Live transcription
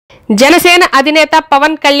జనసేన అధినేత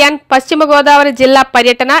పవన్ కళ్యాణ్ పశ్చిమ గోదావరి జిల్లా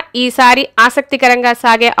పర్యటన ఈసారి ఆసక్తికరంగా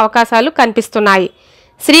సాగే అవకాశాలు కనిపిస్తున్నాయి.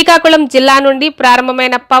 శ్రీకాకుళం జిల్లా నుండి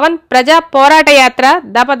ప్రారంభమైన పవన్ ప్రజా పోరాట యాత్ర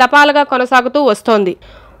దపదపాలుగా కొనసాగుతూ వస్తోంది.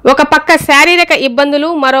 ఒక పక్క శారీరక ఇబ్బందులు,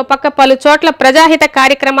 మరో పక్క పలు చోట్ల ప్రజాహిత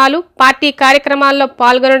కార్యక్రమాలు, పార్టీ కార్యక్రమాల్లో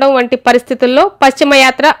పాల్గొనడం వంటి పరిస్థితుల్లో పశ్చిమ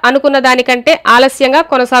యాత్ర అనుకున్న దానికంటే ఆలస్యంగా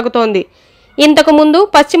కొనసాగుతోంది. ఇంతకు ముందు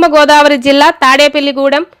పశ్చిమ గోదావరి జిల్లా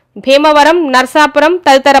తాడేపల్లిగూడెం, భీమవరం, నర్సాపురం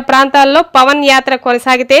తదితర ప్రాంతాల్లో పవన్ యాత్ర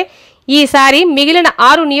కొనసాగితే ఈసారి మిగిలిన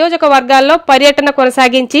 6 నియోజకవర్గాల్లో పర్యటన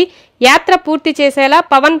కొనసాగించి యాత్ర పూర్తి చేసేలా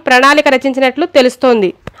పవన్ ప్రణాళిక రచించినట్లు తెలుస్తోంది.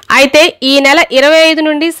 అయితే ఈ నెల 25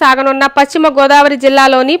 నుండి సాగనున్న పశ్చిమ గోదావరి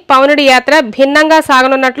జిల్లాలోని పవనుడి యాత్ర భిన్నంగా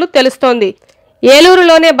సాగనున్నట్లు తెలుస్తోంది.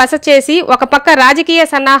 ఏలూరులోనే బస చేసి ఒక పక్క రాజకీయ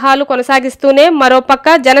సన్నాహాలు కొనసాగిస్తూనే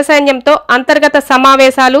మరోపక్క జనసైన్యంతో అంతర్గత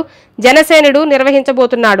సమావేశాలు జనసేనుడు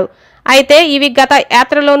నిర్వహించబోతున్నాడు. అయితే ఇవి గత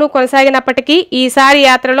యాత్రలోనూ కొనసాగినప్పటికీ ఈసారి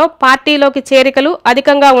యాత్రలో పార్టీలోకి చేరికలు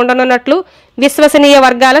అధికంగా ఉండనున్నట్లు విశ్వసనీయ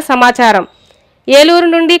వర్గాల సమాచారం. ఏలూరు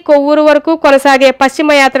నుండి కొవ్వూరు వరకు కొనసాగే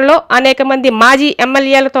పశ్చిమ యాత్రలో అనేక మంది మాజీ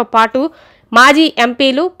ఎమ్మెల్యేలతో పాటు మాజీ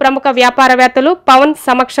ఎంపీలు, ప్రముఖ వ్యాపారవేత్తలు పవన్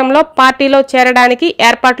సమక్షంలో పార్టీలో చేరడానికి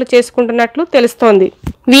ఏర్పాట్లు చేసుకుంటున్నట్లు తెలుస్తోంది.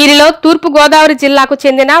 వీరిలో తూర్పు గోదావరి జిల్లాకు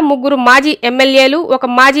చెందిన 3 మాజీ ఎమ్మెల్యేలు, 1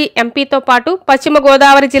 మాజీ ఎంపీతో పాటు పశ్చిమ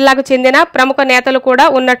గోదావరి జిల్లాకు చెందిన ప్రముఖ నేతలు కూడా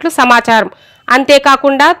ఉన్నట్లు సమాచారం.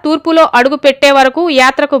 అంతేకాకుండా తూర్పులో అడుగు పెట్టే వరకు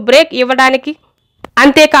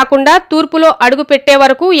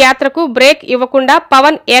యాత్రకు బ్రేక్ ఇవ్వకుండా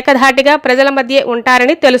పవన్ ఏకధాటిగా ప్రజల మధ్య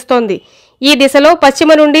ఉంటారని తెలుస్తోంది. ఈ దిశలో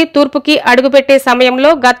పశ్చిమ నుండి తూర్పుకి అడుగుపెట్టే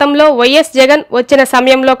సమయంలో గతంలో వైఎస్ జగన్ వచ్చిన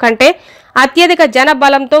సమయంలో కంటే అత్యధిక జన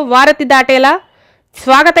బలంతో వారధి దాటేలా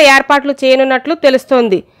స్వాగత ఏర్పాట్లు చేయనున్నట్లు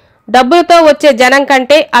తెలుస్తోంది. డబ్బులతో వచ్చే జనం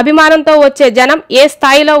కంటే అభిమానంతో వచ్చే జనం ఏ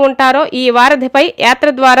స్థాయిలో ఉంటారో ఈ వారధిపై యాత్ర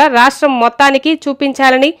ద్వారా రాష్ట్రం మొత్తానికి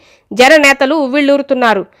చూపించాలని జన నేతలు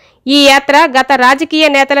ఉవ్విళ్లూరుతున్నారు. ఈ యాత్ర గత రాజకీయ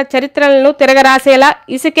నేతల చరిత్రలను తిరగరాసేలా,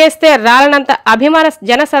 ఇసుకేస్తే రాలనంత అభిమాన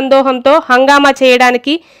జన సందోహంతో హంగామా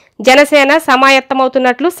చేయడానికి జనసేన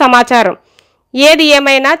సమాయత్తమవుతున్నట్లు సమాచారం. ఏది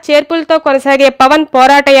ఏమైనా చేర్పులతో కొనసాగే పవన్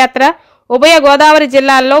పోరాట యాత్ర ఉభయ గోదావరి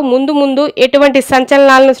జిల్లాల్లో ముందు ఎటువంటి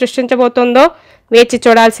సంచలనాలను సృష్టించబోతోందో వేచి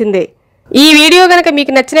చూడాల్సిందే. ఈ వీడియో గనక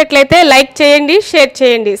మీకు నచ్చినట్లయితే లైక్ చేయండి, షేర్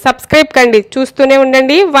చేయండి, సబ్స్క్రైబ్ కండి. చూస్తూనే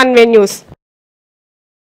ఉండండి వన్ వే న్యూస్.